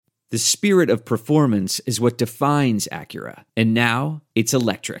The spirit of performance is what defines Acura. And now, it's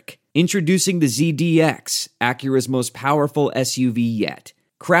electric. Introducing the ZDX, Acura's most powerful SUV yet.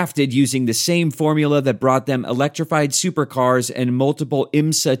 Crafted using the same formula that brought them electrified supercars and multiple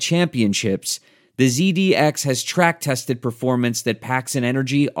IMSA championships, the ZDX has track-tested performance that packs an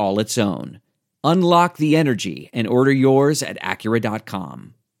energy all its own. Unlock the energy and order yours at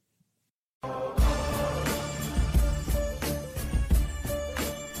Acura.com.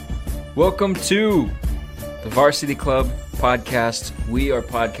 Welcome to the Varsity Club podcast. We are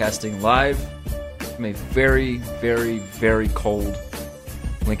podcasting live from a very, very, very cold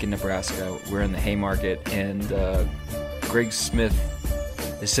Lincoln, Nebraska. We're in the Haymarket, and Greg Smith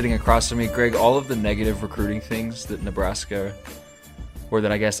is sitting across from me. Greg, all of the negative recruiting things that Nebraska, or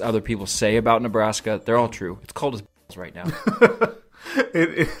that I guess other people say about Nebraska, they're all true. It's cold as balls right now.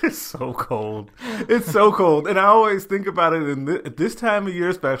 It is so cold. It's so cold. And I always think about it in this time of year,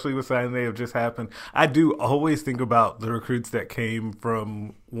 especially with signing day have just happened. I do always think about the recruits that came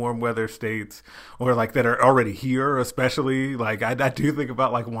from warm weather states or like that are already here, especially. Like I do think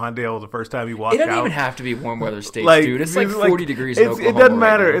about like Wandale the first time he walked out. It doesn't even have to be warm weather states, dude. It's like 40 degrees in Oklahoma. It doesn't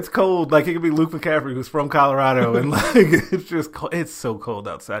matter. Right now. It's cold. Like it could be Luke McCaffrey who's from Colorado and like it's just cold. It's so cold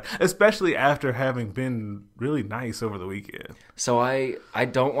outside, especially after having been really nice over the weekend. So I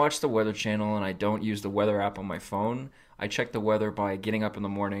don't watch the Weather Channel and I don't use the weather app on my phone. I check the weather by getting up in the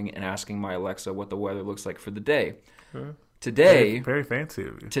morning and asking my Alexa what the weather looks like for the day. Today, very fancy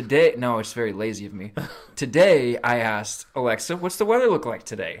of you. Today, no, it's very lazy of me. Today, I asked Alexa, "What's the weather look like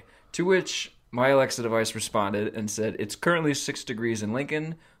today?" To which my Alexa device responded and said, "It's currently 6 degrees in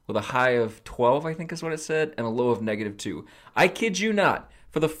Lincoln with a high of 12, I think is what it said, and a low of -2." I kid you not.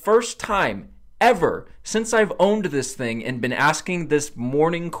 For the first time ever since I've owned this thing and been asking this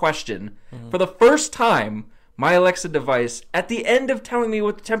morning question, for the first time, my Alexa device, at the end of telling me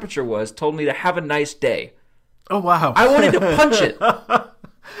what the temperature was, told me to have a nice day. Oh, wow. I wanted to punch it.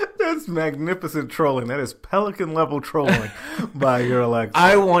 That's magnificent trolling. That is Pelican-level trolling by your Alexa.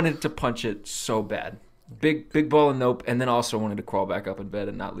 I wanted to punch it so bad. Big ball of nope, and then also wanted to crawl back up in bed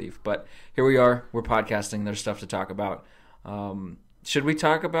and not leave. But here we are. We're podcasting. There's stuff to talk about. Should we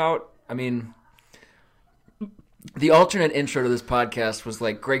talk about, the alternate intro to this podcast was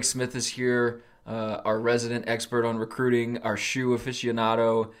like Greg Smith is here, our resident expert on recruiting, our shoe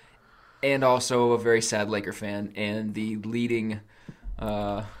aficionado, and also a very sad Laker fan and the leading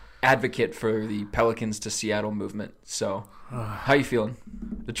advocate for the Pelicans to Seattle movement. So, how you feeling?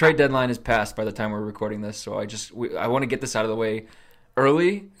 The trade deadline is passed by the time we're recording this, so I want to get this out of the way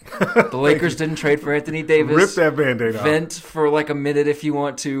early. The Lakers didn't trade for Anthony Davis. Rip that Band-Aid off. Vent for like a minute if you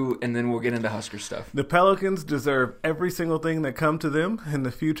want to, and then we'll get into Husker stuff. The Pelicans deserve every single thing that come to them. In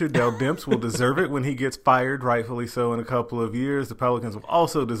the future, Dell Demps will deserve it when he gets fired, rightfully so, in a couple of years. The Pelicans will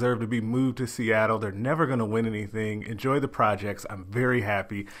also deserve to be moved to Seattle. They're never going to win anything. Enjoy the projects. I'm very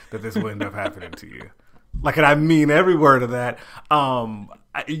happy that this will end up happening to you. Like, and I mean every word of that.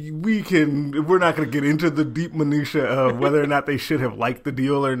 We're not going to get into the deep minutia of whether or not they should have liked the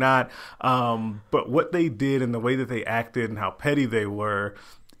deal or not. But what they did and the way that they acted and how petty they were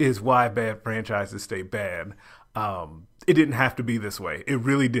is why bad franchises stay bad. It didn't have to be this way. It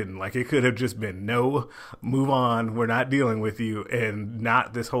really didn't. Like, it could have just been, no, move on. We're not dealing with you. And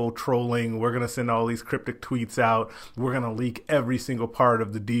not this whole trolling. We're going to send all these cryptic tweets out. We're going to leak every single part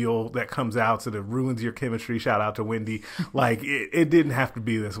of the deal that comes out so that it ruins your chemistry. Shout out to Wendy. Like, it didn't have to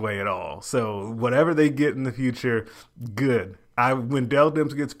be this way at all. So whatever they get in the future, good. When Dell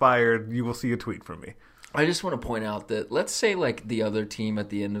Demps gets fired, you will see a tweet from me. I just want to point out that let's say like the other team at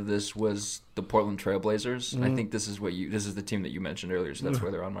the end of this was the Portland Trailblazers. I think this is the team that you mentioned earlier, so that's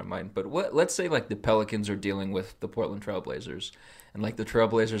why they're on my mind. But let's say like the Pelicans are dealing with the Portland Trailblazers, and like the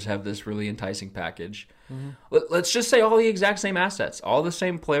Trailblazers have this really enticing package. Let's just say all the exact same assets, all the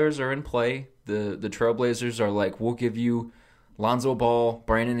same players are in play. The Trailblazers are like, we'll give you Lonzo Ball,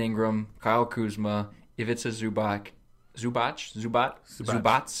 Brandon Ingram, Kyle Kuzma, if it's a Zubac,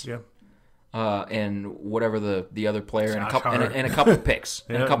 Yeah. And whatever the other player and a Josh couple picks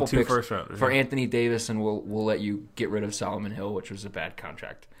Yeah, and a couple two picks first-rounders, for yeah. Anthony Davis, and we'll let you get rid of Solomon Hill, which was a bad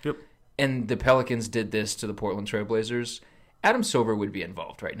contract. Yep. And the Pelicans did this to the Portland Trailblazers. Adam Silver would be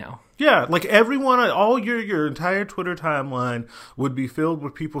involved right now. Yeah, like everyone, all your entire Twitter timeline would be filled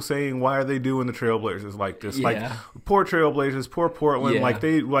with people saying, "Why are they doing the Trailblazers like this? Yeah. Like, poor Trailblazers, poor Portland. Yeah.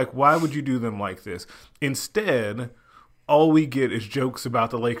 Why would you do them like this?" Instead, all we get is jokes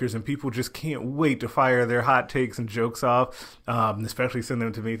about the Lakers, and people just can't wait to fire their hot takes and jokes off, especially send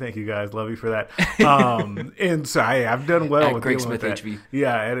them to me. Thank you guys. Love you for that. And so I've done well at with Greg dealing Smith with that. HV.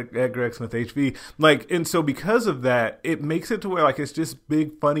 Yeah, at Greg Smith HV. Like, and so because of that, it makes it to where like it's just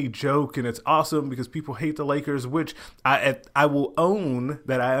big funny joke, and it's awesome because people hate the Lakers, which I will own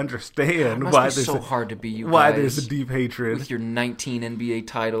that I understand It why must be there's so a, hard to be you why guys there's a deep hatred. with your 19 NBA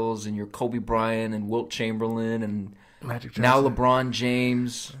titles and your Kobe Bryant and Wilt Chamberlain and Magic now Johnson. LeBron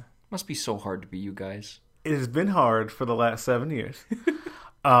James. Must be so hard to be you guys. It has been hard for the last 7 years.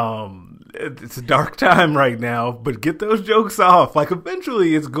 It's a dark time right now, but get those jokes off. Like,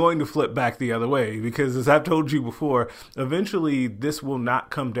 eventually it's going to flip back the other way because, as I've told you before, eventually this will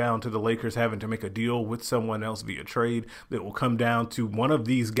not come down to the Lakers having to make a deal with someone else via trade. It will come down to one of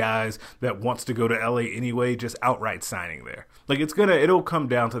these guys that wants to go to LA anyway, just outright signing there. Like, it'll come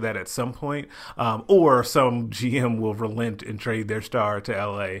down to that at some point, or some GM will relent and trade their star to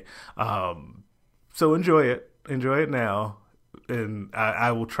LA. So enjoy it now. And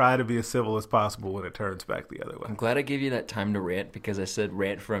I will try to be as civil as possible when it turns back the other way. I'm glad I gave you that time to rant because I said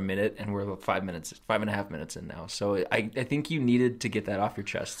rant for a minute and we're 5.5 minutes in now. So I think you needed to get that off your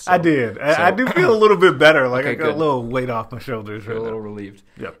chest. So, I did. I do feel a little bit better. Like, Okay, I got good. a little weight off my shoulders Feel right a little now. relieved.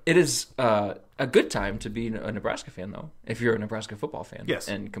 Yep. It is a good time to be a Nebraska fan, though, if you're a Nebraska football fan. Yes.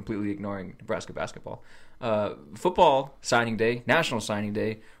 And completely ignoring Nebraska basketball. Football signing day, national signing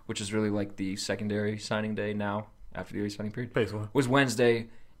day, which is really like the secondary signing day now after the early signing period, Basically. was Wednesday,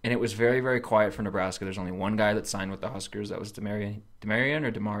 and it was very, very quiet for Nebraska. There's only one guy that signed with the Huskers. That was Demarion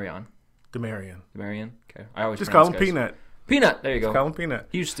or Demarion? Demarion. Demarion? Okay. I always Just call pronounce him guys. Peanut. Peanut. There you go. Call him Peanut.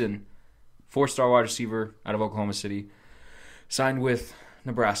 Houston, 4-star wide receiver out of Oklahoma City, signed with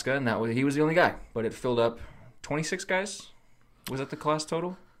Nebraska, and he was the only guy. But it filled up 26 guys. Was that the class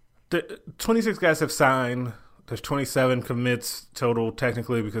total? The 26 guys have signed. There's 27 commits total,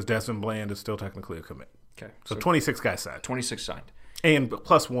 technically, because Desmond Bland is still technically a commit. Okay, So 26 guys signed. 26 signed. And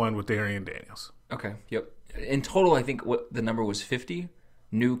plus one with Darian Daniels. Okay, yep. In total, I think what the number was 50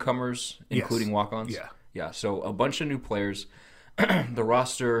 newcomers, including Yes. walk-ons. Yeah. Yeah, so a bunch of new players. The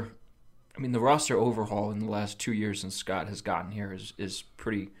roster overhaul in the last 2 years since Scott has gotten here is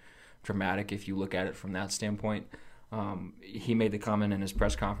pretty dramatic if you look at it from that standpoint. He made the comment in his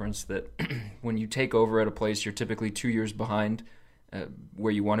press conference that when you take over at a place, you're typically 2 years behind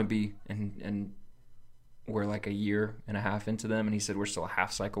where you want to be, and we're like a year and a half into them, and he said we're still a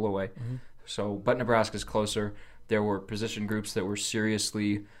half cycle away. Mm-hmm. So, but Nebraska's closer. There were position groups that were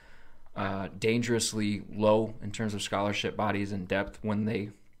seriously, dangerously low in terms of scholarship bodies and depth when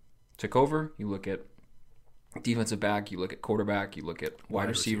they took over. You look at defensive back, you look at quarterback, you look at wide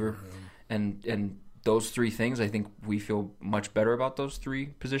receiver. And those three things, I think we feel much better about those three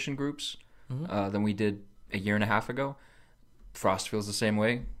position groups than we did a year and a half ago. Frost feels the same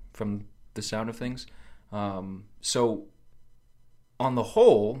way from the sound of things. So on the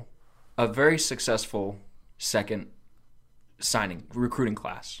whole, a very successful second recruiting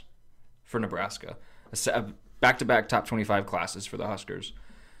class for Nebraska. Back-to-back top 25 classes for the Huskers.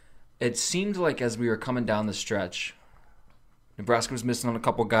 It seemed like as we were coming down the stretch, Nebraska was missing on a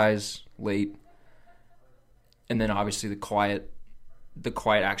couple guys late, and then obviously the quiet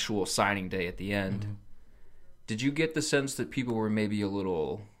actual signing day at the end. Mm-hmm. Did you get the sense that people were maybe a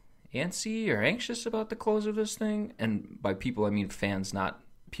little antsy or anxious about the close of this thing? And by people, I mean fans, not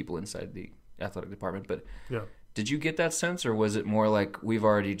people inside the athletic department. But Yeah. Did you get that sense, or was it more like we've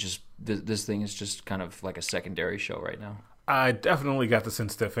already just this thing is just kind of like a secondary show right now? I definitely got the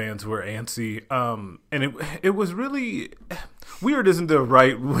sense that fans were antsy, and it was really weird. Isn't the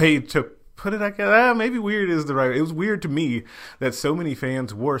right way to put it? I guess maybe weird is the right. It was weird to me that so many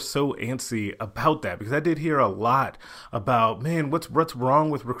fans were so antsy about that, because I did hear a lot about, man, what's wrong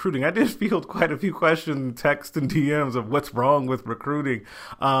with recruiting. I did field quite a few questions, texts, and DMs of what's wrong with recruiting,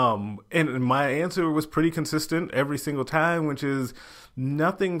 and my answer was pretty consistent every single time, which is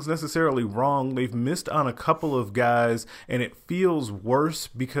nothing's necessarily wrong. They've missed on a couple of guys, and it feels worse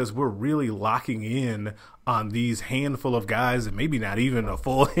because we're really locking in on these handful of guys, and maybe not even a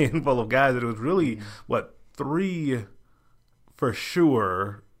full handful of guys. It was really, three for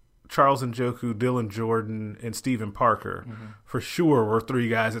sure. Charles Njoku, Dylan Jordan, and Stephen Parker for sure were three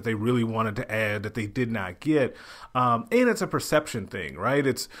guys that they really wanted to add that they did not get. And it's a perception thing, right?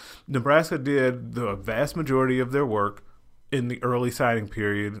 It's Nebraska did the vast majority of their work in the early signing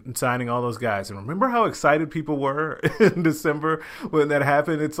period and signing all those guys. And remember how excited people were in December when that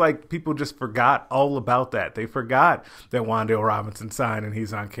happened? It's like people just forgot all about that. They forgot that Wan'Dale Robinson signed and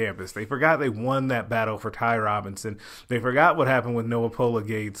he's on campus. They forgot they won that battle for Ty Robinson. They forgot what happened with Noah Pola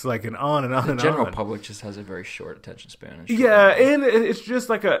Gates, like, and on and on and on. The general public just has a very short attention span. Yeah, and it's just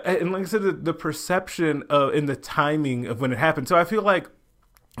like and like I said, the perception of in the timing of when it happened. So I feel like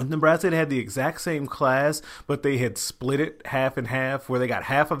Nebraska had the exact same class, but they had split it half and half, where they got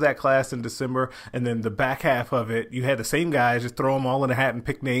half of that class in December, and then the back half of it, you had the same guys, just throw them all in a hat and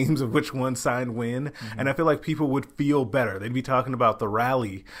pick names of which one signed when. Mm-hmm. And I feel like people would feel better. They'd be talking about the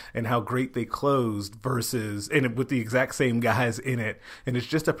rally and how great they closed versus, and with the exact same guys in it. And it's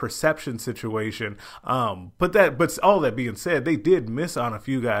just a perception situation. But all that being said, they did miss on a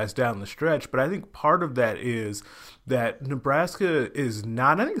few guys down the stretch. But I think part of that is that Nebraska is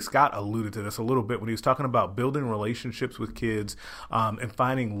not, I think Scott alluded to this a little bit when he was talking about building relationships with kids and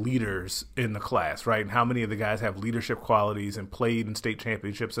finding leaders in the class, right? And how many of the guys have leadership qualities and played in state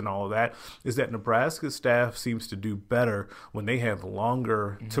championships and all of that, is that Nebraska's staff seems to do better when they have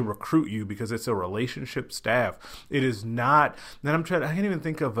longer to recruit you, because it's a relationship staff. It is not, and I can't even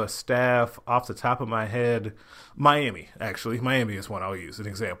think of a staff off the top of my head. Miami is one I'll use, an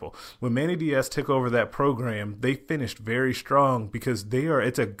example. When Manny Diaz took over that program, they finished very strong because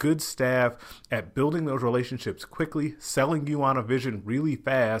it's a good staff at building those relationships quickly, selling you on a vision really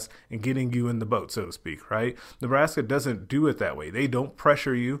fast, and getting you in the boat, so to speak, right? Nebraska doesn't do it that way. They don't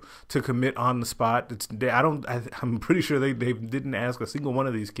pressure you to commit on the spot. I'm pretty sure they didn't ask a single one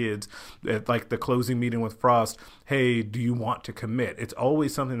of these kids at like the closing meeting with Frost, hey, do you want to commit? It's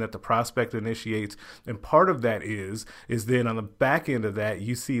always something that the prospect initiates, and part of that is then on the back end of that,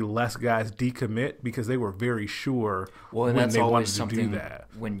 you see less guys decommit because they were very sure when they wanted to do that.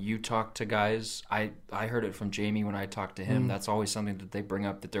 When you talk to guys, I heard it from Jamie when I talked to him. That's always something that they bring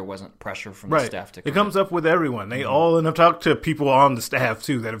up, that there wasn't pressure from the staff to commit. It comes up with everyone. They all, and I've talked to people on the staff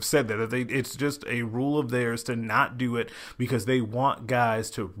too that have said that it's just a rule of theirs to not do it because they want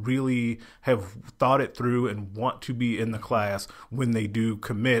guys to really have thought it through and want to be in the class when they do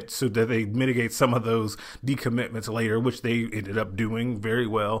commit, so that they mitigate some of those decommitments later, which they ended up doing very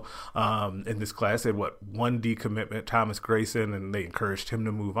well. In this class, they had one decommitment, Thomas Grayson, and they encouraged him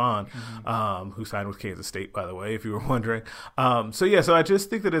to move on, who signed with Kansas State, by the way, if you were wondering. So I just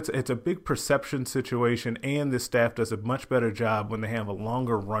think that it's a big perception situation, and this staff does a much better job when they have a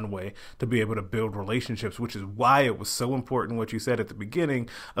longer runway to be able to build relationships, which is why it was so important what you said at the beginning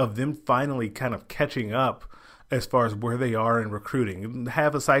of them finally kind of catching up as far as where they are in recruiting.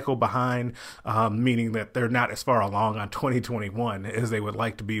 Have a cycle behind, meaning that they're not as far along on 2021 as they would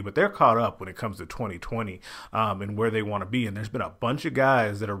like to be, but they're caught up when it comes to 2020 and where they want to be. And there's been a bunch of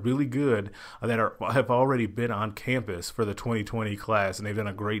guys that are really good that have already been on campus for the 2020 class, and they've done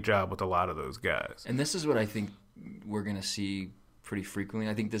a great job with a lot of those guys. And this is what I think we're going to see pretty frequently.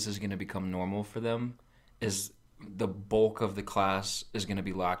 I think this is going to become normal for them, is the bulk of the class is going to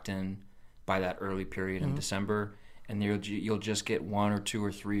be locked in by that early period in December, and you'll just get one or two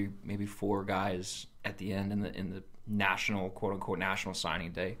or three, maybe four guys at the end in the national, quote unquote, national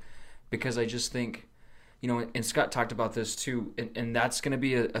signing day, because I just think, and Scott talked about this too, and that's going to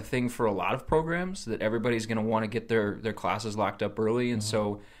be a thing for a lot of programs, that everybody's going to want to get their classes locked up early, and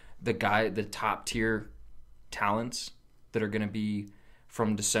so the top tier talents that are going to be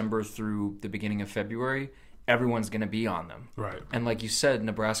from December through the beginning of February, everyone's going to be on them. Right. And like you said,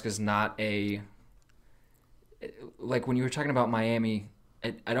 Nebraska's not like when you were talking about Miami,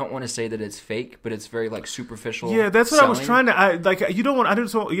 I don't want to say that it's fake, but it's very like superficial. Yeah, that's what selling. I was trying to, you don't want,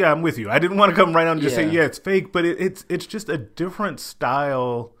 I'm with you. I didn't want to come right on and just say, it's fake, but it's just a different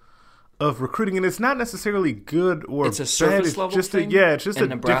style of recruiting, and it's not necessarily good or it's a surface level thing. It's just a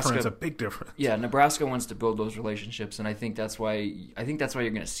difference, a big difference. Yeah, Nebraska wants to build those relationships, and I think that's why you're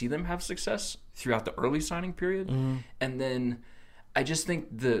going to see them have success throughout the early signing period. And then I just think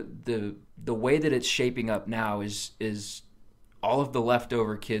the way that it's shaping up now is all of the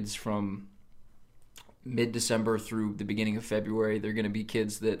leftover kids from mid-December through the beginning of February. They're going to be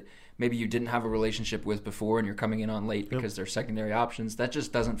kids that maybe you didn't have a relationship with before, and you're coming in on late because they're secondary options. That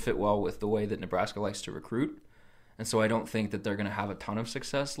just doesn't fit well with the way that Nebraska likes to recruit. And so I don't think that they're going to have a ton of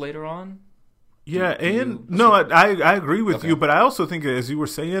success later on. Yeah, I agree with you, but I also think, as you were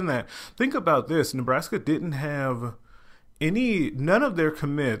saying that, think about this. Nebraska didn't have none of their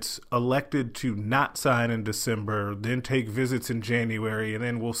commits elected to not sign in December, then take visits in January, and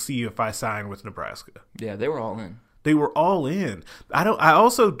then we'll see if I sign with Nebraska. Yeah, they were all in. They were all in. I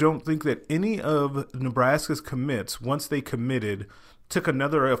also don't think that any of Nebraska's commits, once they committed took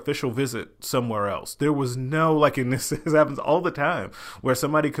another official visit somewhere else. There was no, like in this happens all the time, where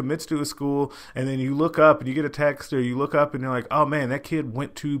somebody commits to a school and then you look up and you get a text, or you look up and you're like, oh man, that kid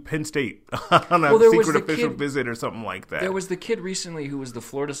went to Penn State on a secret official visit or something like that. There was the kid recently who was the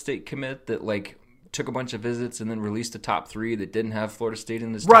Florida State commit that like took a bunch of visits and then released a top 3 that didn't have Florida State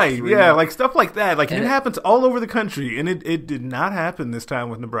in his top 3. Right, yeah, like stuff like that. Like, and it happens all over the country, and it did not happen this time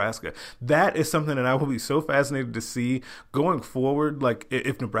with Nebraska. That is something that I will be so fascinated to see going forward, like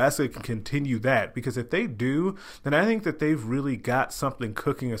if Nebraska can continue that, because if they do, then I think that they've really got something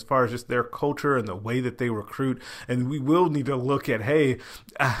cooking as far as just their culture and the way that they recruit, and we will need to look at, hey,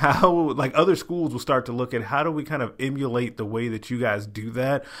 how, like other schools will start to look at how do we kind of emulate the way that you guys do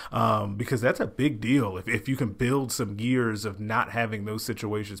that, because that's a big deal if you can build some years of not having those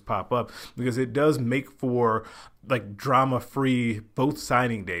situations pop up, because it does make for like drama-free both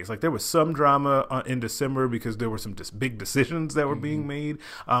signing days. Like there was some drama in December because there were some big decisions that were being made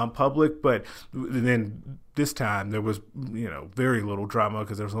public, but then this time there was very little drama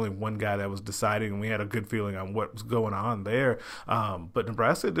because there was only one guy that was deciding, and we had a good feeling on what was going on there. But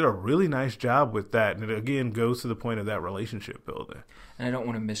Nebraska did a really nice job with that, and it again goes to the point of that relationship building. And I don't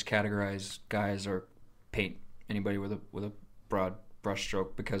want to miscategorize guys or paint anybody with a broad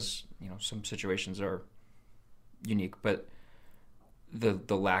brushstroke, because some situations are unique, but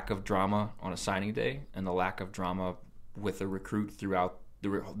the lack of drama on a signing day and the lack of drama with a recruit throughout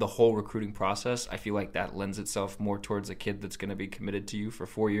the whole recruiting process, I feel like that lends itself more towards a kid that's going to be committed to you for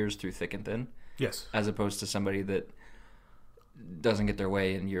 4 years through thick and thin. Yes. As opposed to somebody that doesn't get their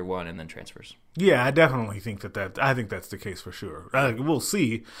way in year 1 and then transfers. Yeah, I definitely think I think that's the case for sure. We'll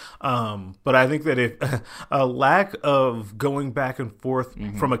see. But I think that if a lack of going back and forth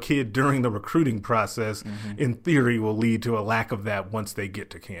from a kid during the recruiting process, in theory, will lead to a lack of that once they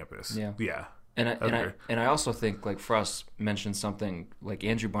get to campus. Yeah. Yeah. And I also think, like, Frost mentioned something, like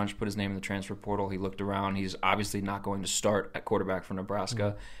Andrew Bunch put his name in the transfer portal. He looked around. He's obviously not going to start at quarterback for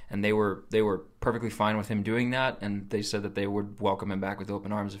Nebraska, and they were perfectly fine with him doing that, and they said that they would welcome him back with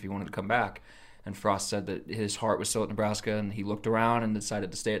open arms if he wanted to come back. And Frost said that his heart was still at Nebraska, and he looked around and decided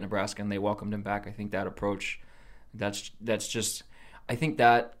to stay at Nebraska, and they welcomed him back. I think that approach, that's just, I think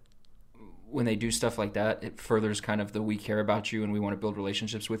that when they do stuff like that, it furthers kind of the we care about you and we want to build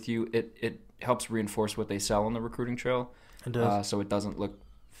relationships with you. It helps reinforce what they sell on the recruiting trail. It does. So it doesn't look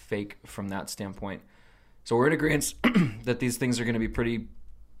fake from that standpoint. So we're in agreement that these things are going to be pretty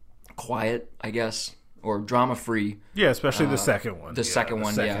quiet, I guess, or drama-free. Yeah, especially the second one. The second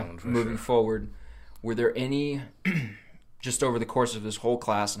one, moving forward. Were there any, just over the course of this whole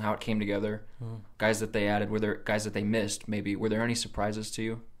class and how it came together, guys that they added, were there guys that they missed maybe? Were there any surprises to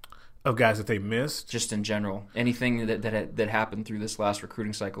you? Of guys that they missed? Just in general. Anything that happened through this last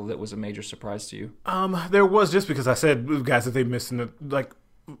recruiting cycle that was a major surprise to you? There was, just because I said guys that they missed in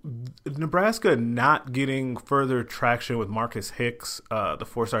Nebraska not getting further traction with Marcus Hicks, the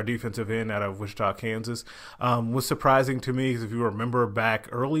 4-star defensive end out of Wichita, Kansas, was surprising to me, because if you remember back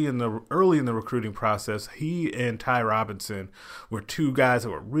early in the recruiting process, he and Ty Robinson were two guys that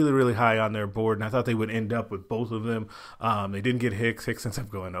were really, really high on their board, and I thought they would end up with both of them. They didn't get Hicks. Hicks ends up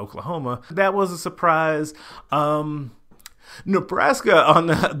going to Oklahoma. That was a surprise. Nebraska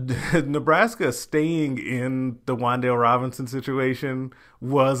staying in the Wan'Dale Robinson situation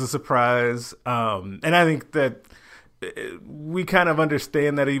was a surprise. And I think that we kind of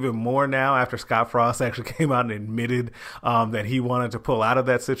understand that even more now after Scott Frost actually came out and admitted that he wanted to pull out of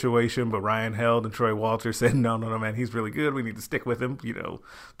that situation, but Ryan Held and Troy Walter said, no, man, he's really good. We need to stick with him,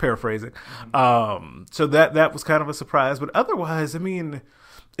 paraphrasing. So that was kind of a surprise. But otherwise, I mean,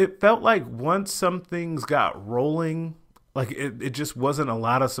 it felt like once some things got rolling, like it just wasn't a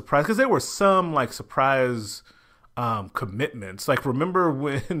lot of surprise, because there were some like surprise commitments. Like, remember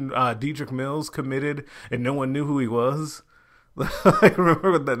when Dedrick Mills committed and no one knew who he was? Like,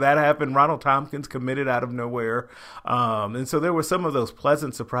 remember that happened? Ronald Tompkins committed out of nowhere. And so there were some of those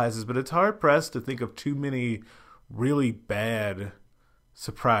pleasant surprises, but it's hard pressed to think of too many really bad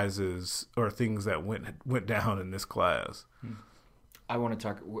surprises or things that went down in this class. We're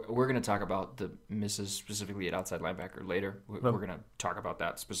going to talk about the misses specifically at outside linebacker later. We're going to talk about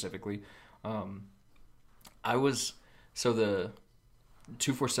that specifically. So the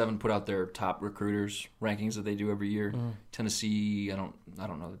 247 put out their top recruiters rankings that they do every year. Tennessee, I don't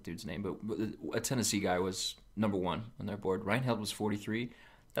know the dude's name, but a Tennessee guy was number 1 on their board. Ryan Held was 43.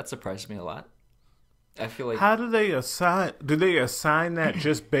 That surprised me a lot. I feel like, how do they assign that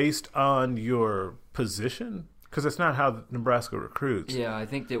just based on your position? Because it's not how Nebraska recruits. Yeah, I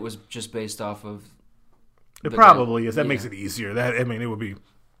think it was just based off of... It probably is. That makes it easier. It would be,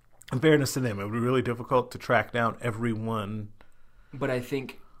 in fairness to them, it would be really difficult to track down everyone But I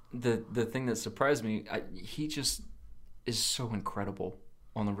think the thing that surprised me, he just is so incredible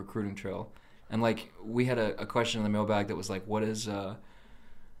on the recruiting trail. And like we had a question in the mailbag that was like, what is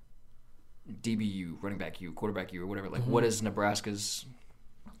DBU, running back U, quarterback U, or whatever? Like, what is Nebraska's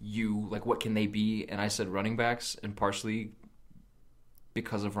U? Like, what can they be? And I said running backs, and partially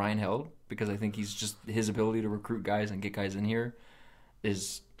because of Ryan Held, because I think his ability to recruit guys and get guys in here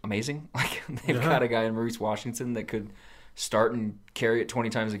is amazing. Like, they've got a guy in Maurice Washington that could start and carry it 20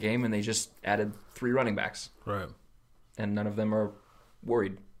 times a game, and they just added 3 running backs. Right. And none of them are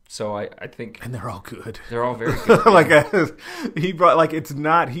worried. So I think, and they're all good. They're all very good.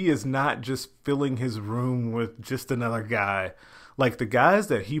 He is not just filling his room with just another guy. Like the guys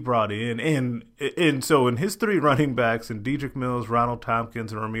that he brought in, and so in his 3 running backs, and Dedrick Mills, Ronald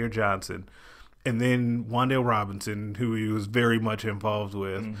Tompkins, and Ramir Johnson, and then Wan'Dale Robinson, who he was very much involved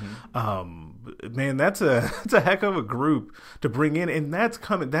with. Man, that's a heck of a group to bring in, and that's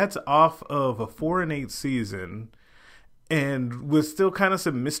off of a 4-8 season. And with still kind of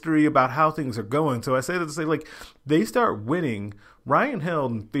some mystery about how things are going. So I say that to say, like, they start winning, Ryan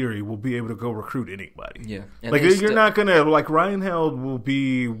Held, in theory, will be able to go recruit anybody. Yeah. Like, you're not going to, like, Ryan Held will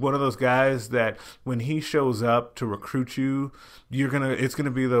be one of those guys that when he shows up to recruit you, it's going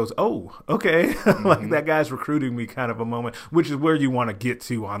to be those, oh, okay, like that guy's recruiting me kind of a moment, which is where you want to get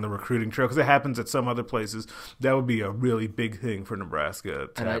to on the recruiting trail, because it happens at some other places. That would be a really big thing for Nebraska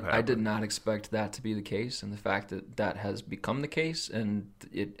to have happen. I did not expect that to be the case, and the fact that has become the case, and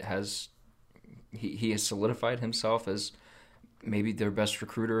it has, he has solidified himself as maybe their best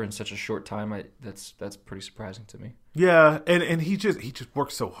recruiter in such a short time. That's pretty surprising to me. Yeah, and he just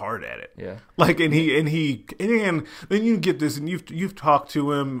works so hard at it. Yeah, like and then you get this, and you've talked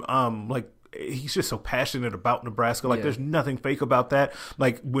to him, like he's just so passionate about Nebraska. Like there's nothing fake about that.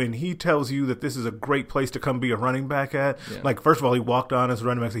 Like when he tells you that this is a great place to come be a running back at, like first of all he walked on as a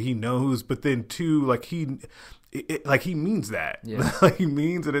running back, so he knows, but then two, like he means that. Yeah. Like he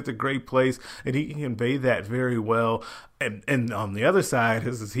means that it's a great place, and he can convey that very well. And on the other side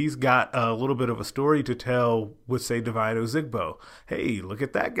is he's got a little bit of a story to tell with, say, Divine Ozigbo. Hey, look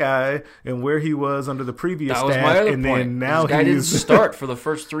at that guy and where he was under the previous staff. That was my other and point. Then now this guy didn't start for the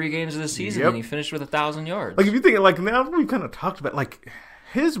first 3 games of the season, and he finished with 1,000 yards. Like if you think, like now we've kind of talked about, like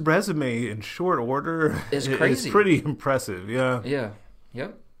his resume in short order is crazy. It's pretty impressive. Yeah. Yeah.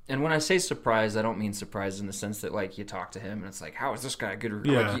 Yep. And when I say surprised, I don't mean surprised in the sense that, like, you talk to him and it's like, how is this guy a good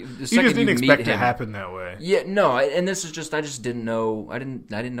recruiter? Yeah. Like, you just didn't expect it to happen that way. Yeah, no. And this is just, I just didn't know. I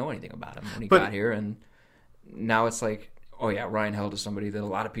didn't know anything about him when he got here. And now it's like, oh, yeah, Ryan Held is somebody that a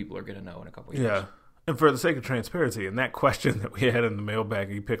lot of people are going to know in a couple of years. Yeah. And for the sake of transparency, in that question that we had in the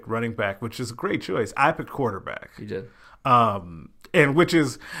mailbag, you picked running back, which is a great choice. I picked quarterback. You did. And which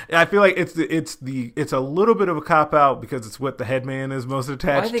is, I feel like it's a little bit of a cop out because it's what the head man is most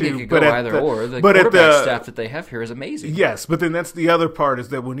attached to. I think it could go either or. The quarterback staff that they have here is amazing. Yes, but then that's the other part, is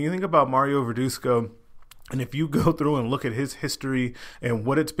that when you think about Mario Verduzco, and if you go through and look at his history and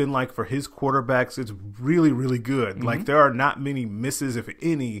what it's been like for his quarterbacks, it's really, really good. Mm-hmm. Like there are not many misses, if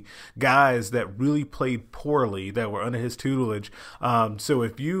any, guys that really played poorly that were under his tutelage. So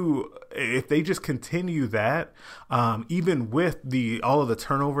if they just continue that, even with all of the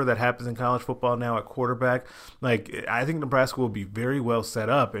turnover that happens in college football now at quarterback, like I think Nebraska will be very well set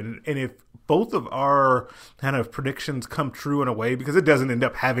up. And if both of our kind of predictions come true in a way, because it doesn't end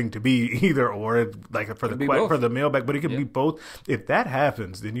up having to be either or, like for the mailbag, but it can be both. If that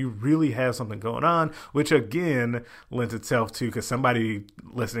happens, then you really have something going on, which again lends itself to, because somebody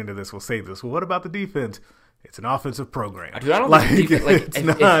listening to this will say this, well, what about the defense? It's an offensive program. Dude, I don't think defense,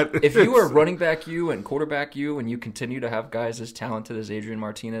 if you are running back you and quarterback you, and you continue to have guys as talented as Adrian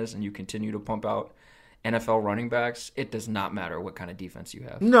Martinez, and you continue to pump out NFL running backs, it does not matter what kind of defense you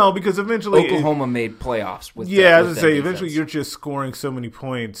have. No, because eventually Oklahoma made playoffs with eventually you're just scoring so many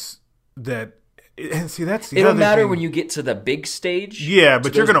points that. And see, that's the It'll other matter thing. when you get to the big stage. Yeah,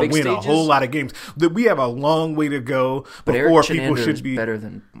 but you're going to win a whole lot of games. We have a long way to go before people should be better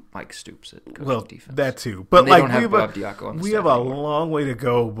than Mike Stoops at coaching defense. That too. But like we have a long way to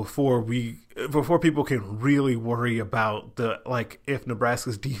go before people can really worry about if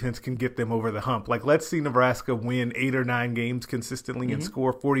Nebraska's defense can get them over the hump. Like, let's see Nebraska win 8 or 9 games consistently and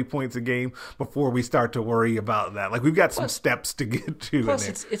score 40 points a game before we start to worry about that. Like, we've got some steps to get to.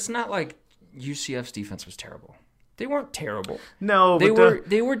 Plus, it's not like UCF's defense was terrible. They weren't terrible. No,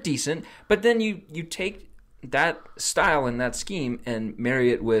 they were decent. But then you take that style and that scheme and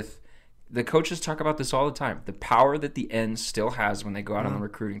marry it with, the coaches talk about this all the time, the power that the end still has when they go out on the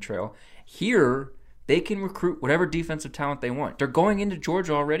recruiting trail. Here, they can recruit whatever defensive talent they want. They're going into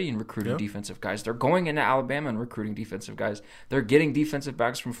Georgia already and recruiting defensive guys. They're going into Alabama and recruiting defensive guys. They're getting defensive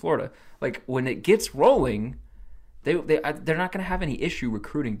backs from Florida. Like, when it gets rolling, they're not going to have any issue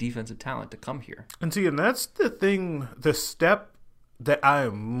recruiting defensive talent to come here. And that's the thing, the step that I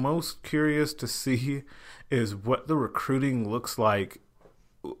am most curious to see is what the recruiting looks like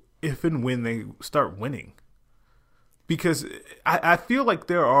if and when they start winning. Because I feel like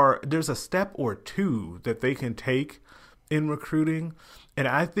there's a step or two that they can take in recruiting. And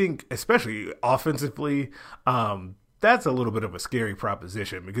I think, especially offensively, that's a little bit of a scary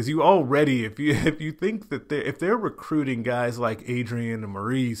proposition, because you already, if you think that if they're recruiting guys like Adrian and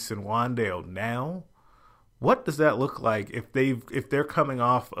Maurice and Wandale now, what does that look like if they're coming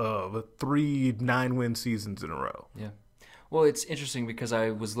off of 3 9-win seasons in a row? Yeah. Well, it's interesting because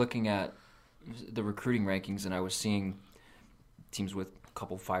I was looking at the recruiting rankings and I was seeing teams with a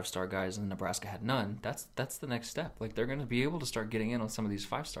couple 5-star guys and Nebraska had none. That's the next step. Like, they're going to be able to start getting in on some of these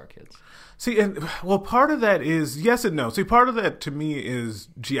 5-star kids. See, and part of that is yes and no. See, part of that to me is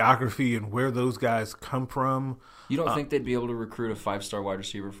geography and where those guys come from. You don't think they'd be able to recruit a 5-star wide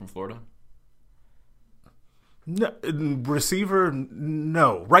receiver from Florida? No, receiver,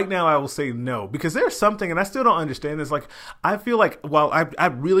 no. Right now, I will say no, because there's something, and I still don't understand this. Like, I feel like while I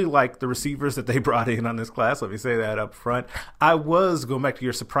really like the receivers that they brought in on this class, let me say that up front. I was going back to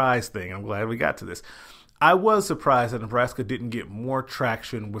your surprise thing. I'm glad we got to this. I was surprised that Nebraska didn't get more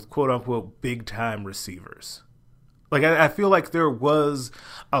traction with quote unquote big time receivers. Like, I feel like there was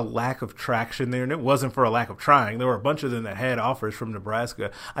a lack of traction there, and it wasn't for a lack of trying. There were a bunch of them that had offers from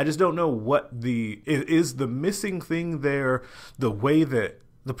Nebraska. I just don't know what is the missing thing there, the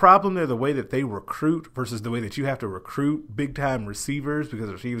problem there, the way that they recruit versus the way that you have to recruit big-time receivers,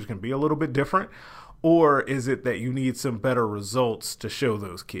 because receivers can be a little bit different. Or is it that you need some better results to show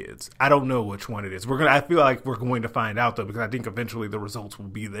those kids? I don't know which one it is. I feel like we're going to find out, though, because I think eventually the results will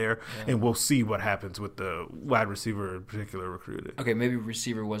be there, and we'll see what happens with the wide receiver in particular recruited. Okay, maybe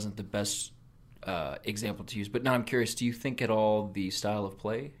receiver wasn't the best example to use, but now I'm curious, do you think at all the style of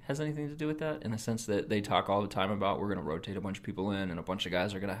play has anything to do with that, in the sense that they talk all the time about we're going to rotate a bunch of people in and a bunch of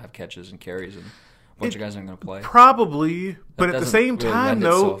guys are going to have catches and carries and a bunch of guys aren't going to play? Probably, but at the same really time,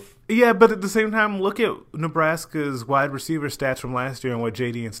 though, but at the same time, look at Nebraska's wide receiver stats from last year and what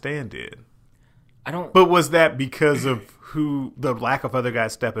JD and Stan did. But was that because of the lack of other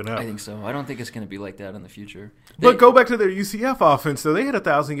guys stepping up? I think so. I don't think it's going to be like that in the future. But go back to their UCF offense. So they had a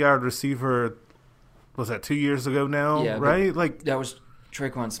 1,000-yard receiver. Was that 2 years ago now? Yeah, right. Like, that was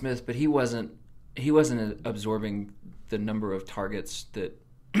Traquan Smith, but he wasn't absorbing the number of targets that.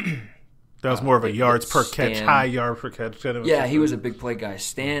 That was more of a yards per catch, high yard per catch. Yeah, he was a big play guy.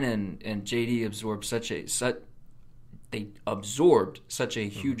 Stan and JD absorbed such a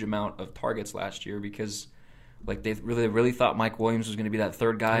huge amount of targets last year, because like they really thought Mike Williams was going to be that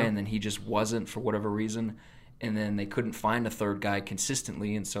third guy, and then he just wasn't for whatever reason. And then they couldn't find a third guy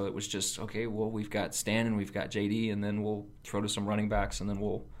consistently, and so it was just, okay, well, we've got Stan and we've got JD, and then we'll throw to some running backs, and then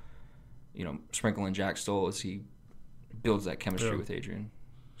we'll, sprinkle in Jack Stoll as he builds that chemistry with Adrian.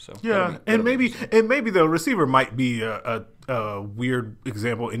 So and maybe the receiver might be a weird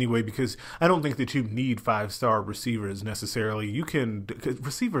example anyway, because I don't think that you need 5-star receivers necessarily.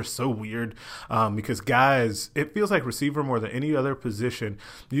 Receiver's so weird because guys, it feels like receiver more than any other position.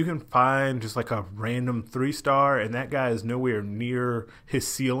 You can find just like a random 3-star, and that guy is nowhere near his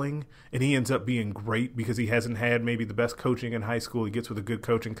ceiling, and he ends up being great because he hasn't had maybe the best coaching in high school. He gets with a good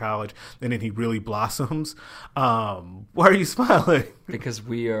coach in college, and then he really blossoms. Why are you smiling? Because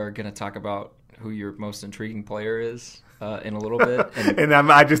we are going to talk about who your most intriguing player is in a little bit. And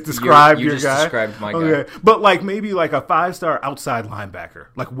I just described your guy. You just described my guy. But like maybe like a 5-star outside linebacker.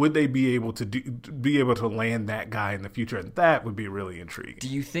 Like, would they be able to land that guy in the future? And that would be really intriguing. Do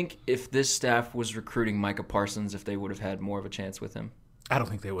you think if this staff was recruiting Micah Parsons, if they would have had more of a chance with him? I don't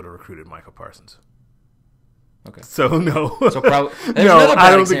think they would have recruited Micah Parsons. Okay. So no. So probably no.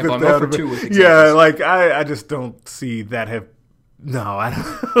 I don't think that. I'm 2 with examples. Yeah, like I just don't see that have. No, I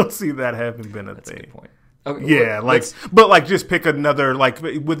don't see that having been That's thing. A good point. Okay, but just pick another. Like,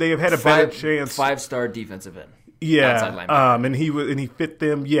 would they have had a better chance? 5-star defensive end. Yeah, and he fit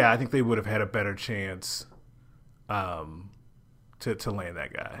them. Yeah, I think they would have had a better chance, to land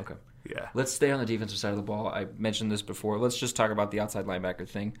that guy. Okay. Yeah. Let's stay on the defensive side of the ball. I mentioned this before. Let's just talk about the outside linebacker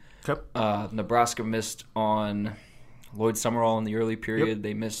thing. Okay. Nebraska missed on Lloyd Summerall in the early period. Yep.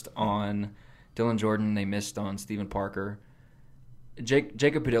 They missed on Dylan Jordan. They missed on Stephen Parker.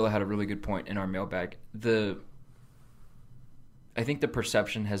 Jacob Padilla had a really good point in our mailbag. I think the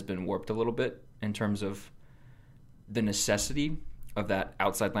perception has been warped a little bit in terms of the necessity of that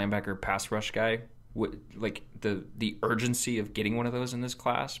outside linebacker pass rush guy like the urgency of getting one of those in this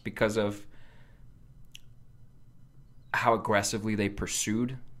class because of how aggressively they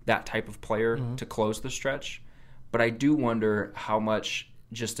pursued that type of player to close the stretch. But I do wonder how much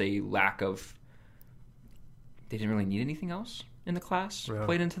just a lack of they didn't really need anything else in the class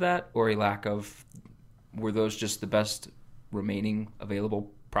played into that, or a lack of were those just the best remaining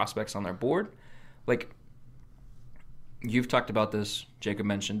available prospects on their board? Like, you've talked about this, Jacob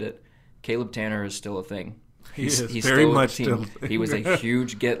mentioned it. Caleb Tanner is still a thing. He's very still much a team. still. He was a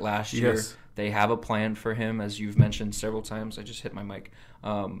huge get last year. Yes. They have a plan for him, as you've mentioned several times. I just hit my mic.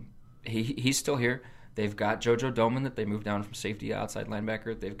 He's still here. They've got JoJo Doman that they moved down from safety to outside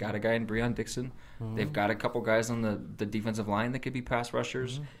linebacker. They've got a guy in Breon Dixon. They've got a couple guys on the defensive line that could be pass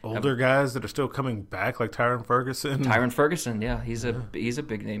rushers. Older guys that are still coming back, like Tyron Ferguson. Tyron Ferguson, yeah, he's a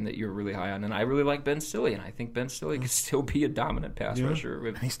big name that you're really high on, and I really like Ben Stilley, and I think Ben Stilley could still be a dominant pass rusher.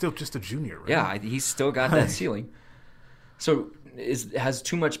 And he's still just a junior, right? Yeah, he's still got that ceiling. So, has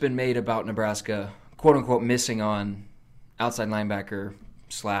too much been made about Nebraska, quote unquote, missing on outside linebacker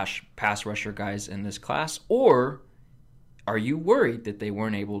 / pass rusher guys in this class, or are you worried that they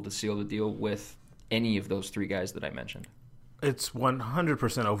weren't able to seal the deal with any of those three guys that I mentioned? It's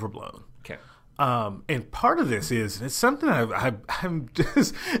 100% overblown. Okay. And part of this is, it's something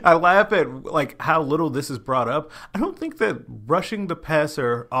I laugh at, like, how little this is brought up. I don't think that rushing the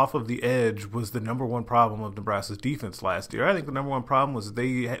passer off of the edge was the number one problem of Nebraska's defense last year. I think the number one problem was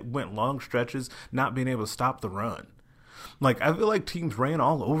they went long stretches not being able to stop the run. Like, I feel like teams ran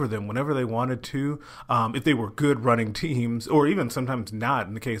all over them whenever they wanted to, if they were good running teams, or even sometimes not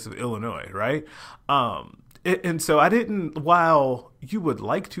in the case of Illinois, right? And so while you would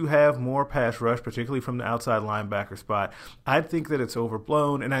like to have more pass rush, particularly from the outside linebacker spot, I think that it's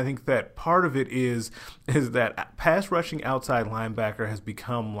overblown. And I think that part of it is that pass rushing outside linebacker has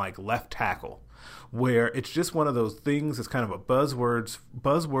become like left tackle, where it's just one of those things that's kind of a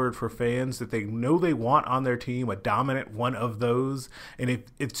buzzword for fans that they know they want on their team, a dominant one of those. And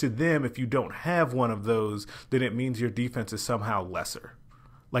if to them, if you don't have one of those, then it means your defense is somehow lesser.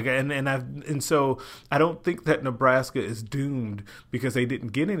 Like, and so I don't think that Nebraska is doomed because they didn't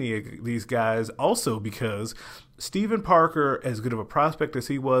get any of these guys. Also because Steven Parker, as good of a prospect as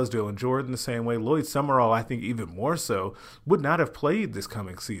he was, Dylan Jordan the same way, Lloyd Summerall, I think even more so, would not have played this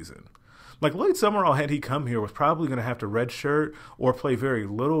coming season. Like, Lloyd Summerall, had he come here, was probably going to have to redshirt or play very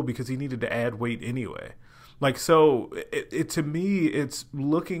little because he needed to add weight anyway. Like, so to me, it's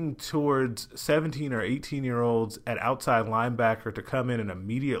looking towards 17 or 18-year-olds at outside linebacker to come in and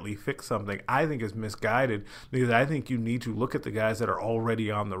immediately fix something, I think is misguided, because I think you need to look at the guys that are already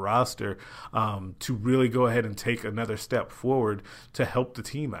on the roster to really go ahead and take another step forward to help the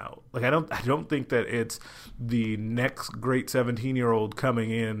team out. Like, I don't think that it's the next great 17-year-old coming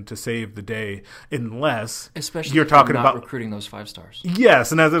in to save the day, unless especially you're talking about recruiting those 5 stars.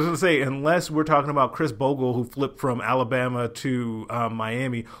 Yes, and as I was going to say, unless we're talking about Chris Bogle, who flipped from Alabama to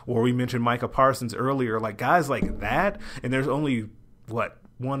Miami, or we mentioned Micah Parsons earlier, like guys like that, and there's only,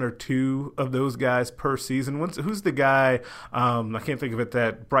 one or two of those guys per season. Who's the guy, I can't think of it,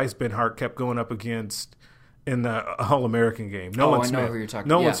 that Bryce Benhart kept going up against in the All-American game? Nolan Smith. I know who you're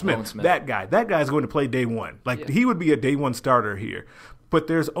talking about. Nolan Smith. That guy's going to play day one. He would be a day one starter here. But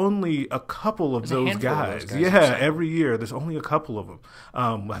there's only a couple of those guys. Yeah, every year there's only a couple of them.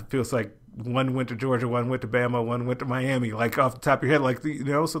 It feels like one went to Georgia, one went to Bama, one went to Miami, like off the top of your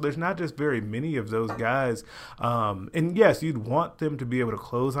head, so there's not just very many of those guys. And yes, you'd want them to be able to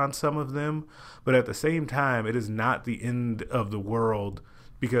close on some of them, but at the same time, it is not the end of the world,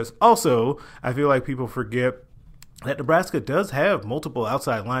 because also I feel like people forget that Nebraska does have multiple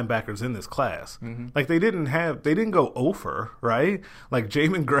outside linebackers in this class. Mm-hmm. Like, they didn't go over, right? Like,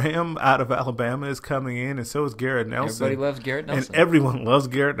 Jamin Graham out of Alabama is coming in, and so is Garrett Nelson. Everybody loves Garrett Nelson. And everyone loves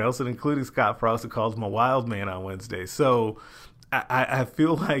Garrett Nelson, including Scott Frost, who calls him a wild man on Wednesday. So I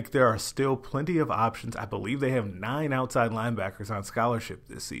feel like there are still plenty of options. I believe they have 9 outside linebackers on scholarship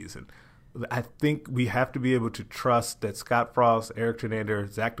this season. I think we have to be able to trust that Scott Frost, Eric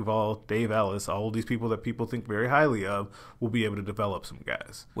Trenander, Zach Duvall, Dave Ellis, all these people that people think very highly of, will be able to develop some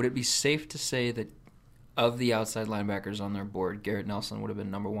guys. Would it be safe to say that of the outside linebackers on their board, Garrett Nelson would have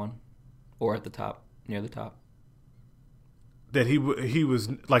been number 1 or at the top, near the top? That he was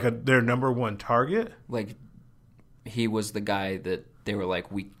like their number 1 target? Like, he was the guy that they were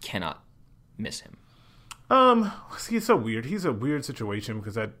like, we cannot miss him. See, it's so weird. He's a weird situation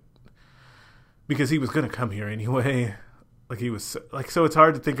because he was going to come here anyway. So it's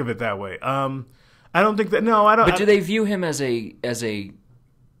hard to think of it that way. I don't think that, no, I don't. But do they view him as a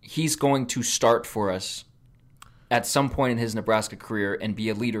he's going to start for us at some point in his Nebraska career and be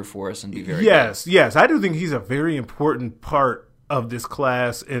a leader for us and be very Yes. I do think he's a very important part of this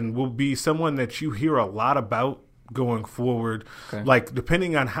class and will be someone that you hear a lot about going forward. Okay. Like,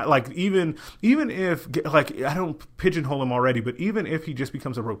 depending on how, like, even if, like, I don't pigeonhole him already, but even if he just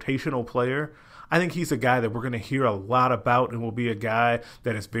becomes a rotational player, I think he's a guy that we're going to hear a lot about and will be a guy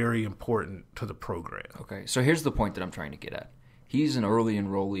that is very important to the program. Okay, so here's the point that I'm trying to get at. He's an early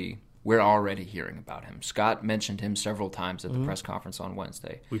enrollee. We're already hearing about him. Scott mentioned him several times at the press conference on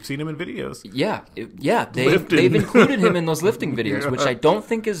Wednesday. We've seen him in videos. Yeah, they've included him in those lifting videos, which I don't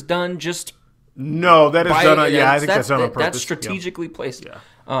think is done just. No, that is done on. I think that's done on purpose. That's strategically placed.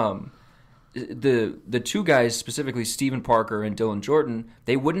 Yeah. The two guys, specifically Stephen Parker and Dylan Jordan,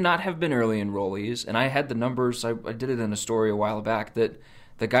 they would not have been early enrollees. And I had the numbers. I did it in a story a while back that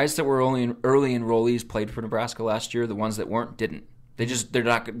the guys that were early enrollees played for Nebraska last year. The ones that weren't didn't. They're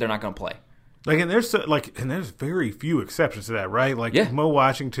not going to play. And there's very few exceptions to that, right? Like Mo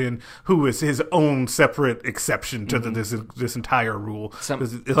Washington, who is his own separate exception to this entire rule. Some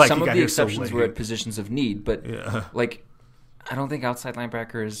of the exceptions were at positions of need, but I don't think outside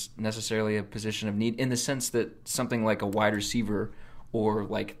linebacker is necessarily a position of need in the sense that something like a wide receiver or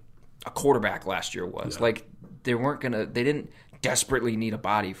like a quarterback last year was. Yeah. Like they didn't desperately need a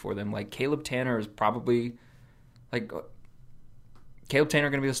body for them. Like Caleb Tanner is probably Caleb Tanner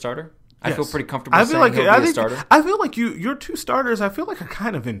going to be the starter? I feel pretty comfortable saying he'll be a starter. I feel like your two starters, I feel like are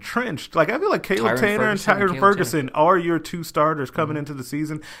kind of entrenched. Like I feel like Caleb Tanner and Tyron Ferguson are your two starters coming into the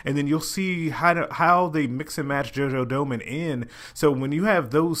season, and then you'll see how they mix and match JoJo Domann in. So when you have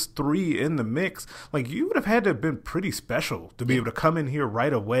those three in the mix, like you would have had to have been pretty special to be able to come in here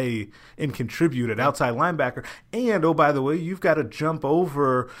right away and contribute at outside linebacker. And oh, by the way, you've got to jump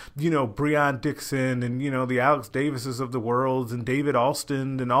over, Breon Dixon and the Alex Davises of the world and David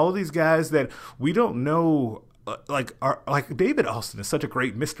Alston and all of these guys that we don't know, like David Alston is such a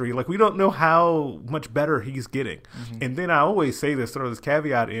great mystery. Like we don't know how much better he's getting. Mm-hmm. And then I always say this, throw this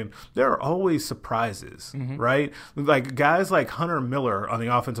caveat in, there are always surprises, right? Like guys like Hunter Miller on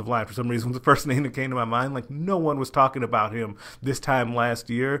the offensive line, for some reason, was the first name that came to my mind. Like no one was talking about him this time last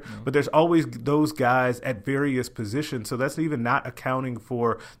year, but there's always those guys at various positions. So that's even not accounting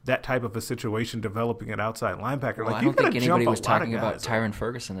for that type of a situation developing at outside linebacker. Well, I don't think anybody was talking about Tyron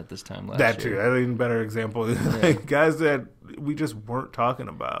Ferguson at this time last year. That too. That's an even better example. Like guys that we just weren't talking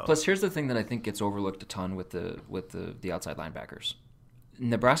about. Plus, here's the thing that I think gets overlooked a ton with the outside linebackers.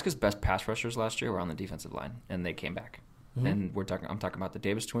 Nebraska's best pass rushers last year were on the defensive line, and they came back. Mm-hmm. And I'm talking about the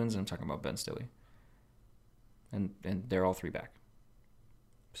Davis twins, and I'm talking about Ben Stille, and they're all three back.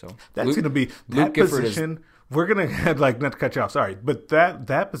 So that's going to be that position. We're going to not to cut you off. Sorry, but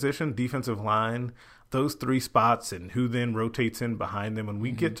that position, defensive line. Those three spots and who then rotates in behind them. When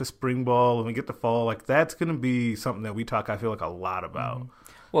we get to spring ball and we get to fall, like that's going to be something that we talk, I feel like, a lot about.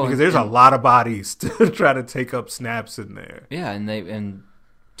 Well, because there's a lot of bodies to try to take up snaps in there. Yeah, and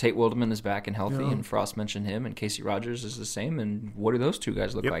Tate Wildeman is back and healthy, and Frost mentioned him, and Casey Rogers is the same. And what do those two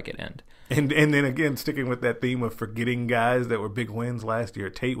guys look like at end? And then again, sticking with that theme of forgetting guys that were big wins last year,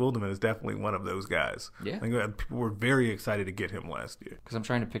 Tate Wildeman is definitely one of those guys. Yeah, people were very excited to get him last year. Because I'm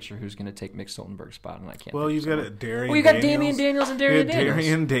trying to picture who's going to take Mick Stoltenberg's spot, and I can't. Well, you've got Darian. Well, you got Damian Daniels and Darian Daniels.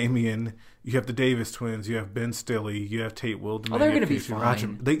 Darian, Damian. You have the Davis twins. You have Ben Stille. You have Tate Wildeman. Oh, they're going to be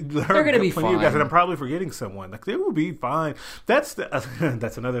fine. They're going to be fine. Guys, and I'm probably forgetting someone. Like they will be fine. That's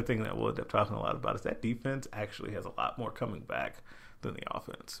another thing that we'll end up talking a lot about. Is that defense actually has a lot more coming back than the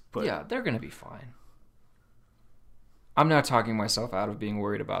offense. But yeah, they're going to be fine. I'm now talking myself out of being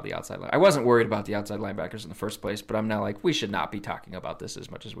worried about the outside line. I wasn't worried about the outside linebackers in the first place, but I'm now like, we should not be talking about this as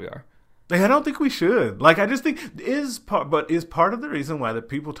much as we are. I don't think we should. Like, I just think is part of the reason why that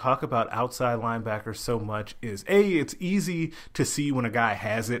people talk about outside linebackers so much is A, it's easy to see when a guy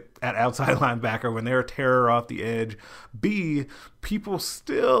has it at outside linebacker when they're a terror off the edge. B, people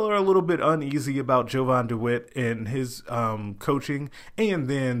still are a little bit uneasy about Jovan DeWitt and his coaching. And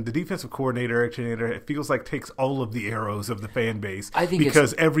then the defensive coordinator, Eric Chinator, it feels like takes all of the arrows of the fan base. I think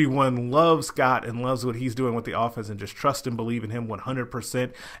because everyone loves Scott and loves what he's doing with the offense and just trust and believe in him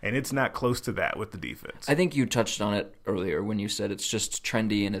 100%. And it's not close to that with the defense. I think you touched on it earlier when you said it's just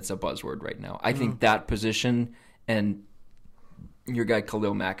trendy and it's a buzzword right now. I think that position and your guy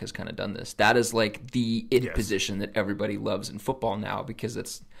Khalil Mack has kind of done this. That is like the Yes. position that everybody loves in football now, because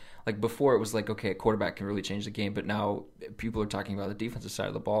it's like before it was like, okay, a quarterback can really change the game, but now people are talking about the defensive side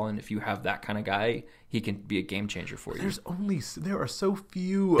of the ball, and if you have that kind of guy, he can be a game changer for you. There are so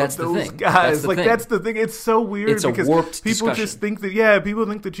few That's of the those thing. guys. That's the thing. That's the thing. It's so weird It's a because warped people discussion. just think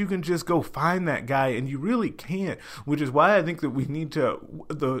that you can just go find that guy, and you really can't. Which is why I think that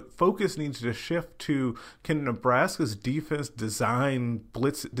the focus needs to shift to, can Nebraska's defense design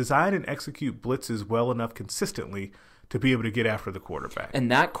and execute blitzes well enough consistently to be able to get after the quarterback?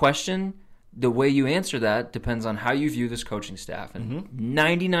 And that question, the way you answer that depends on how you view this coaching staff. And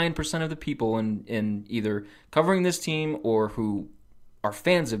 99% of the people in either covering this team or who are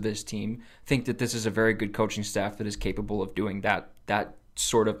fans of this team think that this is a very good coaching staff that is capable of doing that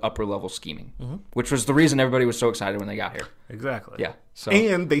sort of upper level scheming, which was the reason everybody was so excited when they got here. Exactly. Yeah. So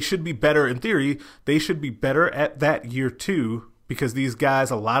And they should be better, in theory, they should be better at that year 2, because these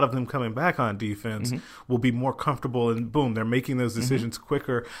guys, a lot of them coming back on defense, will be more comfortable, and boom, they're making those decisions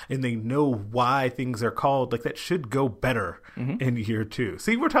quicker, and they know why things are called. Like, that should go better in year 2.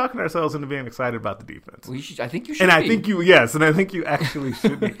 See, we're talking ourselves into being excited about the defense. I think you should. And be. I think you actually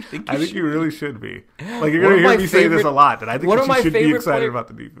should be. I think you really should be. Like, you're One going of to my hear me say this favorite- a lot, that I think one that of you my should be favorite excited about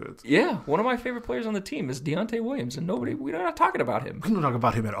the defense. Yeah, one of my favorite players on the team is Deontay Williams, and we're not talking about him. We don't talk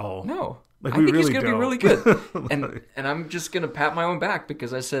about him at all. No. Like, I we think he's really going to be really don't. good. And I'm just going to pat my own back,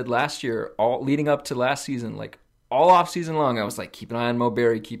 because I said last year, all leading up to last season, like all off season long, I was like, keep an eye on Mo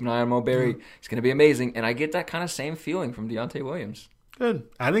Berry, keep an eye on Mo Berry. He's going to be amazing. And I get that kind of same feeling from Deontay Williams. Good.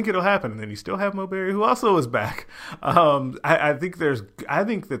 I think it'll happen. And then you still have Mo Berry, who also is back. I think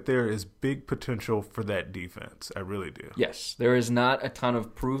that there is big potential for that defense. I really do. Yes, there is not a ton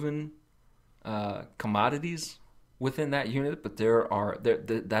of proven commodities within that unit, but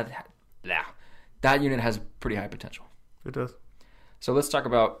that unit has pretty high potential. It does. So let's talk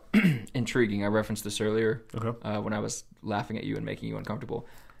about intriguing. I referenced this earlier when I was laughing at you and making you uncomfortable.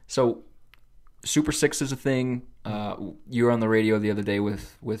 So Super Six is a thing. You were on the radio the other day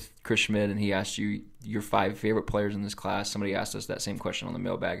with Chris Schmidt, and he asked you your 5 favorite players in this class. Somebody asked us that same question on the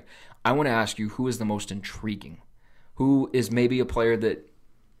mailbag. I want to ask you, who is the most intriguing? Who is maybe a player that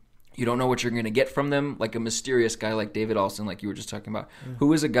you don't know what you're going to get from them, like a mysterious guy like David Alston, like you were just talking about?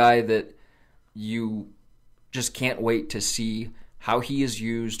 Who is a guy that you just can't wait to see how he is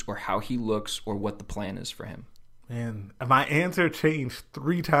used, or how he looks, or what the plan is for him? Man, my answer changed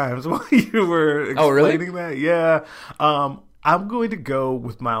 3 times while you were explaining Oh, really? that. Yeah. I'm going to go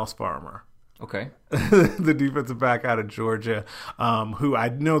with Miles Farmer. Okay. The defensive back out of Georgia, who I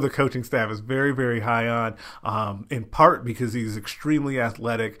know the coaching staff is very, very high on, in part because he's extremely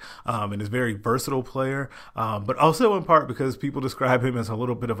athletic and is a very versatile player, but also in part because people describe him as a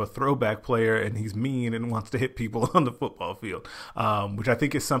little bit of a throwback player, and he's mean and wants to hit people on the football field, which I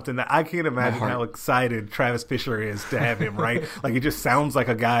think is something that I can't imagine how excited Travis Fisher is to have him, right? Like, it just sounds like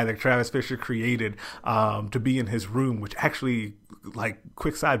a guy that Travis Fisher created to be in his room, which actually, like,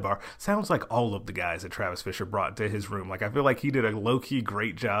 quick sidebar, sounds like all of the guys that Travis Fisher brought to his room. Like, I feel like he did a low-key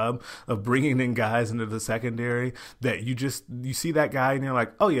great job of bringing in guys into the secondary that you see that guy and you're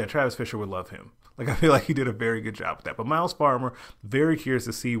like, oh yeah, Travis Fisher would love him. Like, I feel like he did a very good job with that. But Miles Farmer, very curious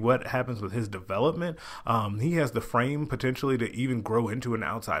to see what happens with his development. He has the frame potentially to even grow into an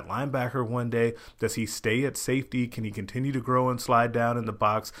outside linebacker one day. Does he stay at safety? Can he continue to grow and slide down in the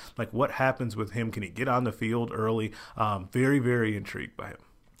box? Like, what happens with him? Can he get on the field early? Very, very intrigued by him.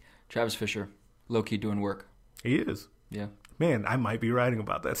 Travis Fisher, low-key doing work. He is. Yeah. Man, I might be writing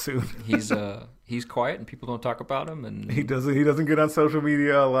about that soon. He's quiet and people don't talk about him, and He doesn't get on social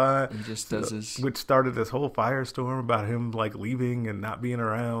media a lot. he just does his. Which started this whole firestorm about him, like, leaving and not being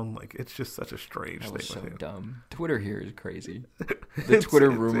around. Like, it's just such a strange That was thing so with him. dumb. Twitter here is crazy. The Twitter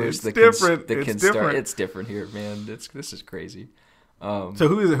rumors it's that different. Can It's start. different. It's different here, man. This is crazy. So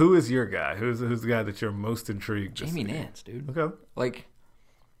who is your guy? Who's the guy that you're most intrigued to Jamie see? Nance, dude. Okay. Like,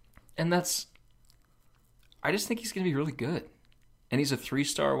 and I just think he's going to be really good. And he's a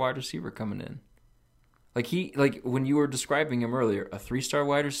 3-star wide receiver coming in. Like when you were describing him earlier, a 3-star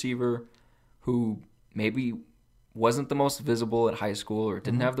wide receiver who maybe wasn't the most visible at high school, or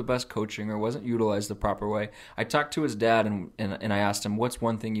didn't have the best coaching, or wasn't utilized the proper way. I talked to his dad and I asked him, what's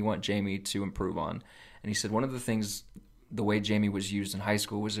one thing you want Jamie to improve on? And he said one of the things, the way Jamie was used in high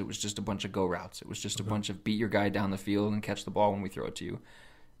school, was it was just a bunch of go routes. It was just a bunch of beat your guy down the field and catch the ball when we throw it to you.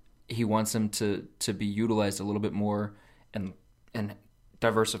 He wants him to be utilized a little bit more and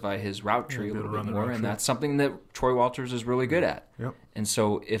diversify his route tree a little bit more, and that's something that Troy Walters is really good at. Yep. And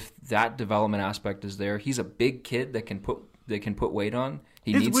so if that development aspect is there, he's a big kid that can put weight on.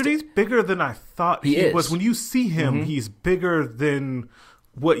 He's bigger than I thought he was. When you see him, he's bigger than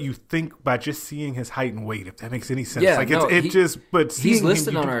what you think by just seeing his height and weight, if that makes any sense. Yeah, like but he's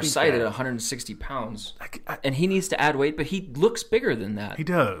listed on our site at 160 pounds, and he needs to add weight, but he looks bigger than that. He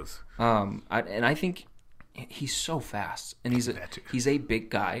does. I think he's so fast, and he's a big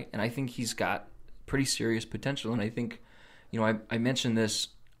guy, and I think he's got pretty serious potential. And I think, I mentioned this.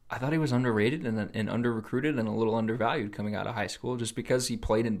 I thought he was underrated and under recruited and a little undervalued coming out of high school, just because he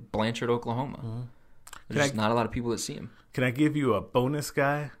played in Blanchard, Oklahoma. Mm-hmm. There's not a lot of people that see him. Can I give you a bonus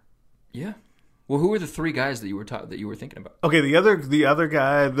guy? Yeah. Well, who were the three guys that you were thinking about? Okay, the other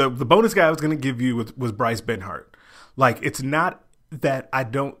guy, the bonus guy I was going to give you was Bryce Benhart. Like, it's not that I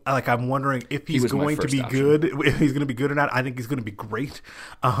don't like. I'm wondering if he's going to be good. If he's going to be good or not. I think he's going to be great.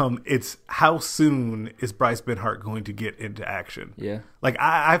 It's how soon is Bryce Benhart going to get into action? Yeah. Like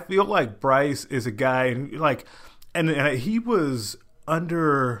I feel like Bryce is a guy, and he was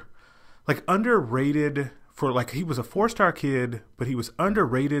underrated. He was a 4-star kid, but he was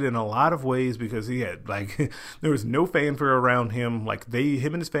underrated in a lot of ways because he had there was no fanfare around him.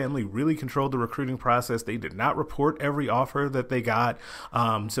 Him and his family really controlled the recruiting process. They did not report every offer that they got.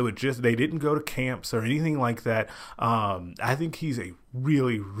 So they didn't go to camps or anything like that. I think he's a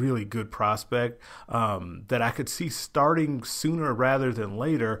really, really good prospect that I could see starting sooner rather than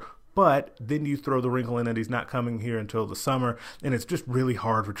later. But then you throw the wrinkle in that he's not coming here until the summer, and it's just really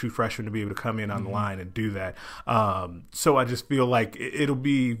hard for true freshmen to be able to come in on the line and do that. So I just feel like it'll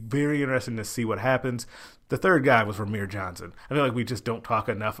be very interesting to see what happens. The third guy was Rahmir Johnson. I feel like we just don't talk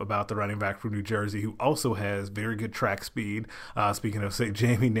enough about the running back from New Jersey, who also has very good track speed. Speaking of, say,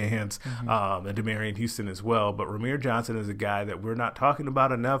 Jamie Nance and Demarion Houston as well. But Rahmir Johnson is a guy that we're not talking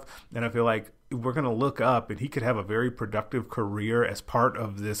about enough, and I feel like we're going to look up, and he could have a very productive career as part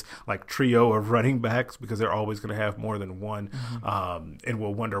of this trio of running backs, because they're always going to have more than one, and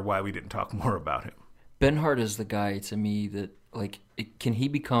we'll wonder why we didn't talk more about him. Benhart is the guy to me that can he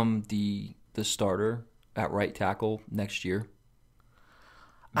become the starter at right tackle next year?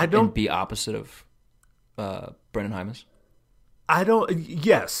 And be opposite of Brendan Hymas? I don't.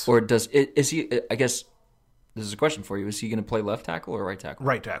 Yes. Or is he? I guess this is a question for you. Is he going to play left tackle or right tackle?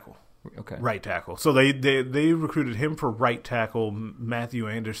 Right tackle. Okay. Right tackle. So they recruited him for right tackle, Matthew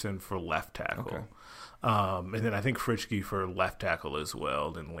Anderson for left tackle. Okay. And then I think Fritschke for left tackle as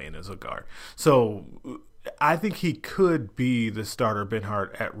well, and Lane as a guard. So I think he could be the starter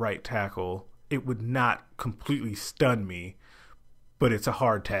Benhart at right tackle. It would not completely stun me, but it's a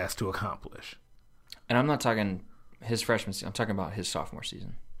hard task to accomplish. And I'm not talking his freshman season. I'm talking about his sophomore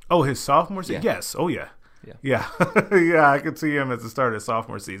season. Oh, his sophomore season? Yeah. Yes. Oh, yeah. Yeah. Yeah, I could see him as the start of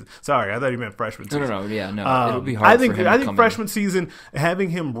sophomore season. Sorry, I thought you meant freshman season. No. Yeah, no. It'll be hard for him I think freshman season, having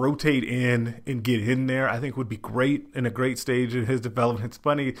him rotate in and get in there, I think would be great and a great stage in his development. It's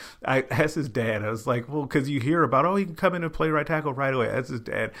funny. I asked his dad, I was like, well, because you hear about, he can come in and play right tackle right away. I asked his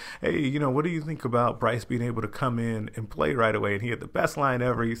dad, hey, what do you think about Bryce being able to come in and play right away? And he had the best line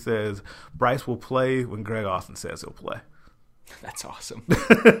ever. He says, Bryce will play when Greg Austin says he'll play. That's awesome.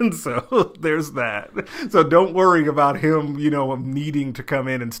 So there's that. So don't worry about him, needing to come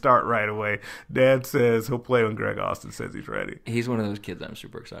in and start right away. Dad says he'll play when Greg Austin says he's ready. He's one of those kids I'm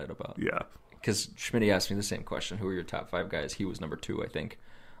super excited about. Yeah. Because Schmitty asked me the same question. Who are your top 5 guys? He was number 2, I think,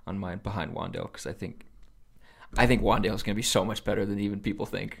 on mine, behind Wandale. Because I think Wandale is going to be so much better than even people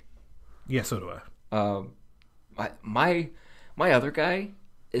think. Yeah, so do I. My other guy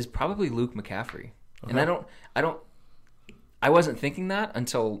is probably Luke McCaffrey. Okay. And I wasn't thinking that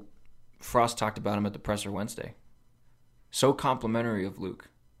until Frost talked about him at the presser Wednesday. So complimentary of Luke.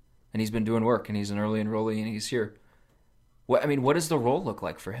 And he's been doing work, and he's an early enrollee, and he's here. What does the role look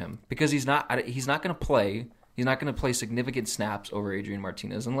like for him? Because he's not going to play. He's not going to play significant snaps over Adrian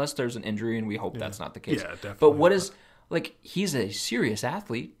Martinez unless there's an injury, and we hope that's not the case. Yeah, definitely. But what is he's a serious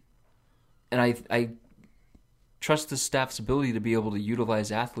athlete, and I trust the staff's ability to be able to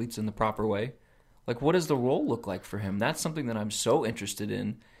utilize athletes in the proper way. What does the role look like for him? That's something that I'm so interested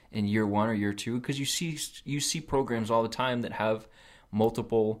in year 1 or year 2, because you see programs all the time that have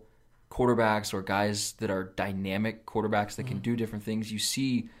multiple quarterbacks or guys that are dynamic quarterbacks that can do different things. You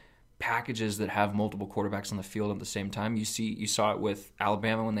see packages that have multiple quarterbacks on the field at the same time. You saw it with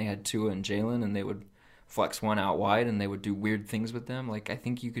Alabama when they had Tua and Jalen, and they would flex one out wide and they would do weird things with them. I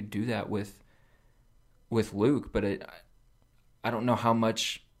think you could do that with Luke, but I don't know how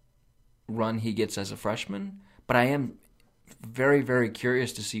much run he gets as a freshman, but I am very, very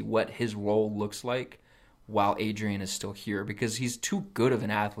curious to see what his role looks like while Adrian is still here, because he's too good of an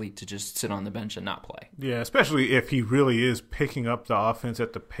athlete to just sit on the bench and not play. Yeah, especially if he really is picking up the offense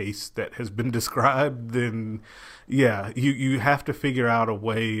at the pace that has been described, then yeah, you have to figure out a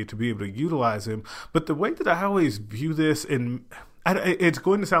way to be able to utilize him. But the way that I always view this, and it's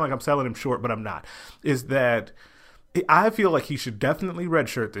going to sound like I'm selling him short, but I'm not, is that I feel like he should definitely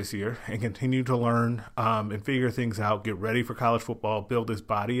redshirt this year and continue to learn and figure things out, get ready for college football, build his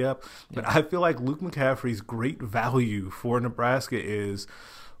body up. But I feel like Luke McCaffrey's great value for Nebraska is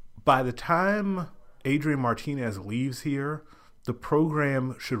by the time Adrian Martinez leaves here, the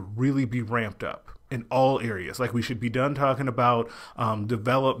program should really be ramped up in all areas. Like, we should be done talking about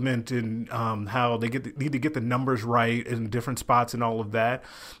development and how they need to get the numbers right in different spots and all of that.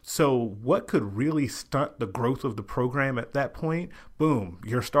 So what could really stunt the growth of the program at that point? Boom,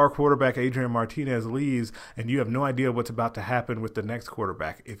 your star quarterback Adrian Martinez leaves, and you have no idea what's about to happen with the next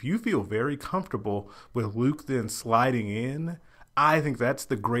quarterback. If you feel very comfortable with Luke then sliding in, I think that's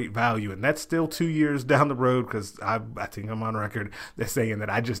the great value, and that's still 2 years down the road, because I think I'm on record that's saying that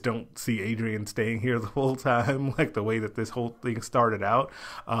I just don't see Adrian staying here the whole time, like the way that this whole thing started out.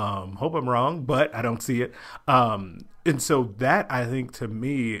 Hope I'm wrong, but I don't see it. And so that, I think, to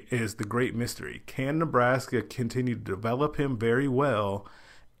me, is the great mystery. Can Nebraska continue to develop him very well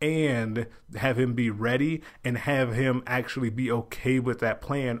and have him be ready and have him actually be okay with that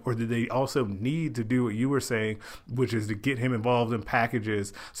plan? Or do they also need to do what you were saying, which is to get him involved in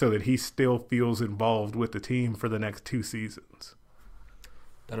packages so that he still feels involved with the team for the next 2 seasons?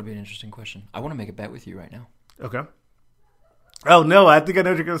 That'll be an interesting question. I want to make a bet with you right now. Okay. Oh, no, I think I know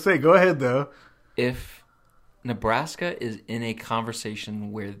what you're going to say. Go ahead, though. If Nebraska is in a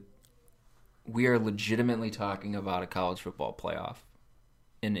conversation where we are legitimately talking about a college football playoff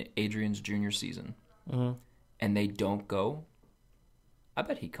in Adrian's junior season, and they don't go, I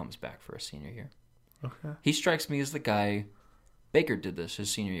bet he comes back for a senior year. Okay. He strikes me as the guy. Baker did this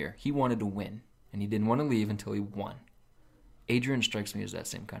his senior year. He wanted to win, and he didn't want to leave until he won. Adrian strikes me as that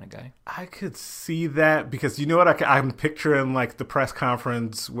same kind of guy. I could see that, because you know what? I'm picturing like the press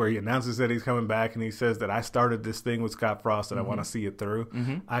conference where he announces that he's coming back and he says that I started this thing with Scott Frost and I want to see it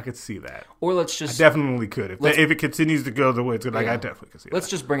through. I could see that. Or let's just... I definitely could. If it continues to go the way it's going, I definitely could see Let's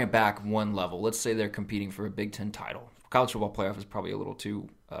just bring it back one level. Let's say they're competing for a Big Ten title. College football playoff is probably a little too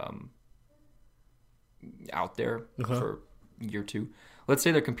out there for year 2. Let's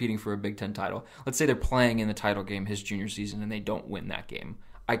say they're competing for a Big Ten title. Let's say they're playing in the title game his junior season and they don't win that game.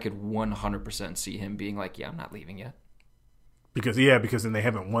 I could 100% see him being like, yeah, I'm not leaving yet. Because then they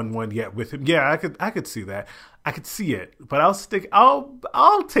haven't won one yet with him. Yeah, I could see that. I could see it. But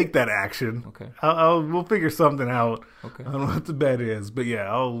I'll take that action. Okay. We'll figure something out. Okay. I don't know what the bet is, but yeah,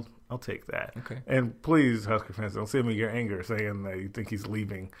 I'll take that. Okay. And please, Husker fans, don't send me your anger saying that you think he's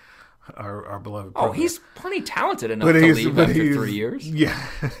leaving our beloved program. Oh, he's plenty talented enough to leave after 3 years. Yeah,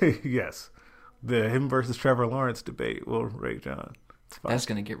 yes. The him versus Trevor Lawrence debate will rage on. That's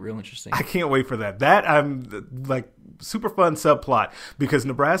going to get real interesting. I can't wait for that. That, I'm like, super fun subplot, because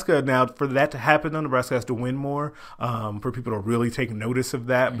Nebraska, now for that to happen, though, Nebraska has to win more for people to really take notice of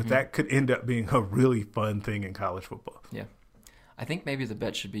that. But that could end up being a really fun thing in college football. Yeah. I think maybe the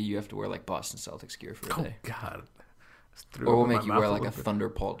bet should be you have to wear like Boston Celtics gear for a day. Oh, God. Or we'll make you wear like a Thunder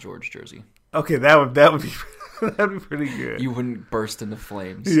Paul George jersey. Okay, that would be that'd be pretty good. You wouldn't burst into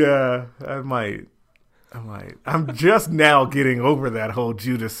flames. Yeah, I might. I'm just now getting over that whole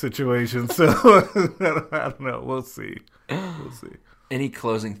Judas situation, so I don't know. We'll see. Any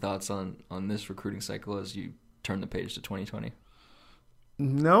closing thoughts on this recruiting cycle as you turn the page to 2020?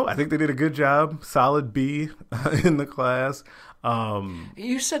 No, I think they did a good job. Solid B in the class.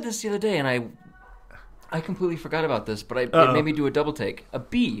 You said this the other day, and I completely forgot about this, but it made me do a double take. A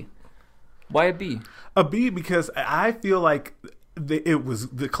B. Why a B? A B because I feel like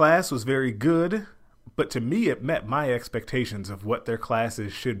the class was very good, but to me it met my expectations of what their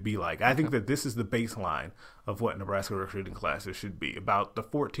classes should be like. I think that this is the baseline of what Nebraska recruiting classes should be. About the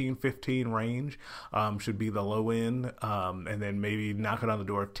 14, 15 range should be the low end, and then maybe knocking on the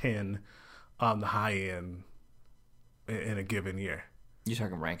door of 10 on the high end in a given year. You're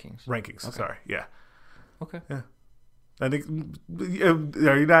talking rankings? Rankings, okay. Sorry, yeah. Okay. Yeah. I think,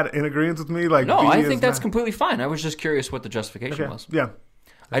 are you not in agreement with me? Like, no, I think that's completely fine. I was just curious what the justification was. Yeah.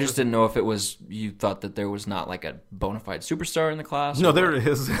 I just didn't know if it was, you thought that there was not like a bona fide superstar in the class. No, there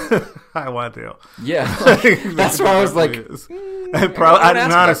is. I want to. Yeah. That's why I was like,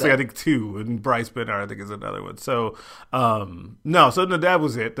 honestly, I think 2, and Bryce Bernard, I think, is another one. So, so that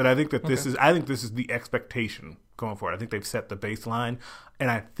was it. That I think that this is the expectation going forward. I think they've set the baseline, and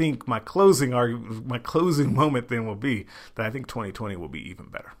I think my closing moment then will be that I think 2020 will be even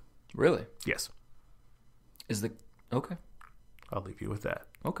better. Really? Yes. Okay. I'll leave you with that.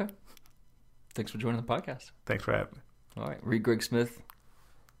 Okay. Thanks for joining the podcast. Thanks for having me. All right. Read Greg Smith.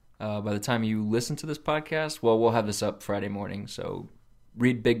 By the time you listen to this podcast, well, we'll have this up Friday morning. So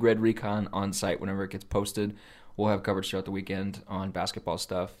read Big Red Recon on site whenever it gets posted. We'll have coverage throughout the weekend on basketball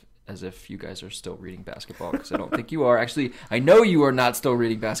stuff, as if you guys are still reading basketball, because I don't think you are. Actually, I know you are not still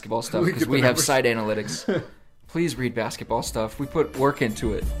reading basketball stuff because we have site analytics. Please read basketball stuff. We put work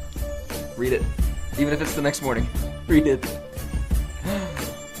into it. Read it. Even if it's the next morning. Read it.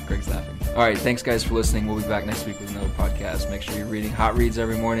 Greg's laughing. All right, thanks guys for listening. We'll be back next week with another podcast. Make sure you're reading hot reads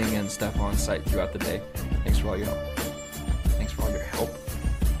every morning and stuff on site throughout the day. Thanks for all your help. Thanks for all your help.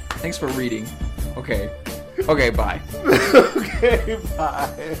 Thanks for reading. Okay. Okay, bye. Okay,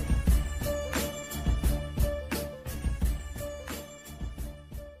 bye.